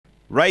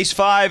Race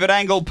 5 at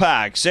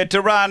Angle-Park. Set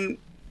to run.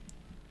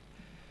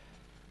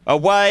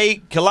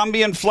 Away,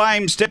 Colombian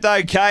Flame stepped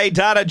okay.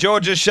 Data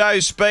Georgia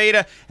shows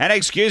speed. And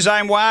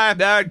Excuse-Moi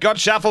got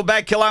shuffled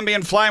back.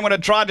 Colombian Flame when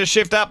it tried to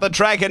shift up the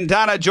track. And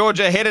Data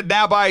Georgia headed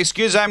now by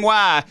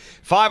Excuse-Moi.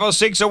 5 or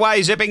 6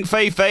 away, Zipping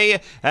Fifi.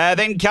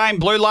 Then came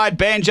Blue Light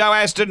Banjo,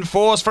 Aston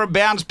Force for a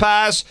bounce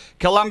pass.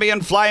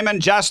 Colombian Flame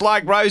and Just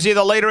Like Rosie,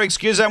 the leader,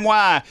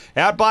 Excuse-Moi.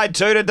 Out by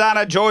 2 to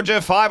Dana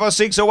Georgia. 5 or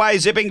 6 away,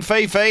 Zipping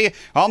Fifi.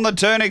 On the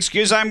turn,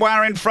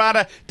 Excuse-Moi in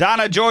front.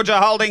 Dana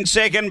Georgia holding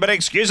second, but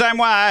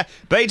Excuse-Moi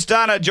beats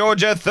Dana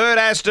Georgia. Third,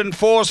 Aston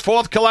Force.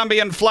 Fourth,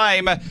 Colombian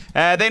Flame.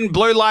 Then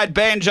Blue Light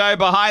Banjo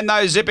behind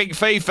those, Zipping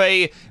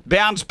Fifi.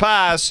 Bounce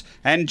pass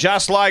and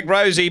Just Like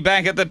Rosie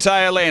back at the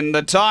tail end.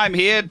 The time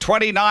here,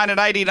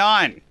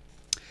 29:89.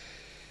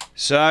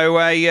 So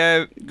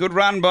a good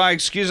run by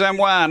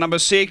Excuse-Moi, number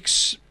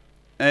 6.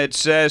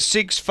 It's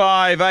 6,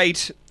 5,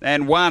 8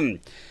 and 1.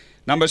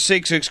 Number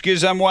 6,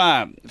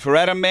 Excuse-Moi. For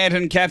Adam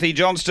Manton, Kathy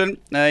Johnston.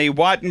 A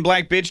white and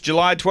black bitch,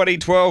 July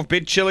 2012.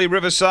 Bit Chilly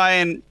River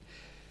Cyan.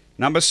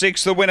 Number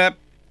 6, the winner,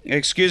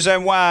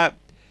 Excuse-Moi.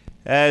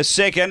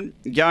 Second,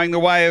 going the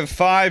way of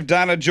 5,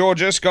 Dana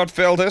Georgia, Scott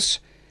Feltus.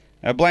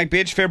 A black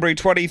bitch, February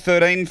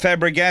 2013,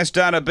 Fabregas,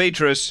 Dana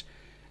Beatrice.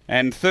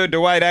 And third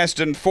to 8,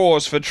 Aston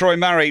Force for Troy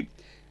Murray.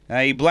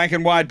 A black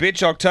and white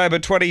bitch, October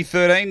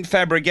 2013,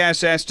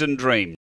 Fabregas, Aston Dream.